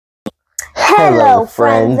Hello,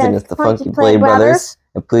 friends, and it's the Funky Play Brothers.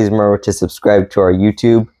 And please remember to subscribe to our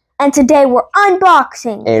YouTube. And today we're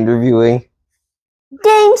unboxing and reviewing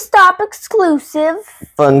GameStop exclusive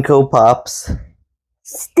Funko Pops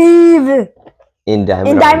Steve in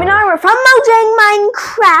diamond armor from Mojang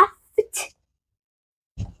Minecraft.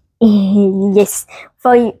 Yes,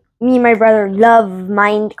 for me and my brother love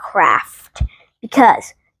Minecraft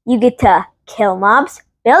because you get to kill mobs,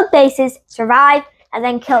 build bases, survive, and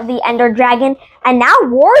then kill the Ender Dragon, and now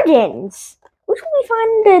Wardens, which we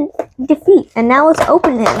find to defeat. And now let's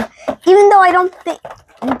open him. Even though I don't think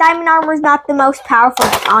diamond armor is not the most powerful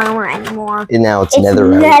armor anymore. And now it's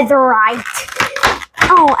netherite.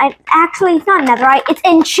 Oh, and actually, it's not netherite. It's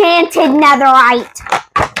enchanted netherite.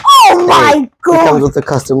 Oh my god! It comes with a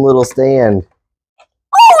custom little stand.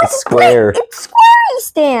 Oh, it's square. It's squarey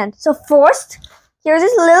stand. So first, here's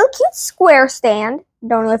this little cute square stand.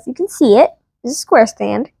 Don't know if you can see it. This is a square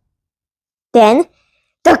stand. Then,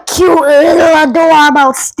 the cute little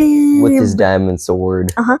adorable Steve. With his diamond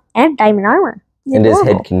sword. And diamond armor. And his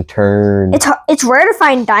head can turn. It's rare to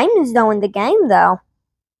find diamonds, though, in the game, though.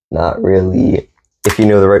 Not really. If you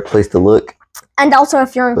know the right place to look. And also,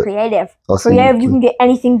 if you're in creative. Creative, you can get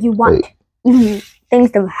anything you want. Even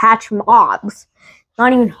things to hatch mobs.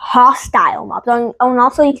 Not even hostile mobs. And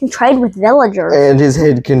also, you can trade with villagers. And his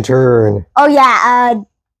head can turn. Oh, yeah.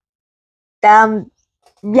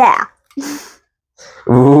 Yeah.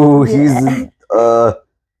 Ooh, he's,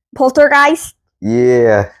 Poltergeist?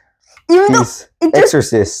 Yeah. He's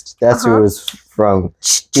Exorcist. That's who it was from.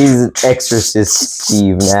 He's an Exorcist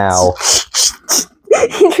Steve now.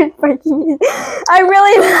 I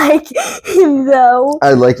really like him, though.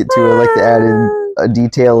 I like it, too. I like to add in a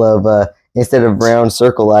detail of, instead of round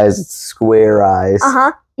circle eyes, it's square eyes.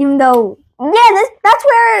 Even though, yeah, that's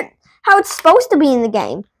how it's supposed to be in the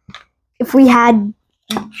game. If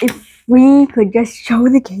we could just show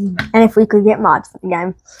the game, and if we could get mods for the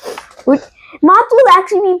game. Mods would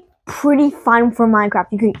actually be pretty fun for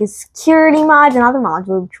Minecraft. You could get security mods and other mods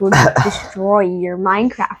which would destroy your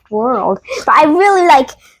Minecraft world. But I really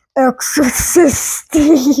like Exorcist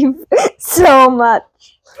Steve so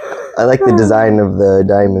much. I like the design of the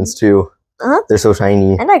diamonds too. They're so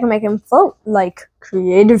tiny. And I can make them float like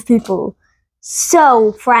creative people.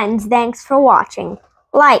 So, friends, thanks for watching.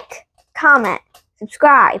 Like, comment,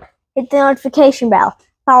 subscribe, hit the notification bell.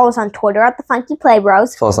 Follow us on Twitter at the Funky Play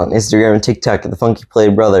Bros. Follow us on Instagram and TikTok at the Funky Play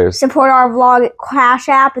Brothers. Support our vlog at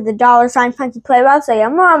cashapp at the $ Funky Play Bros. So you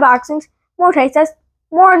have more unboxings, more taste tests,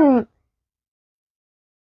 more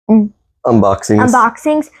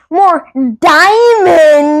unboxings, more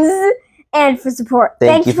diamonds, and for support.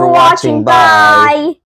 Thank you for watching. Bye.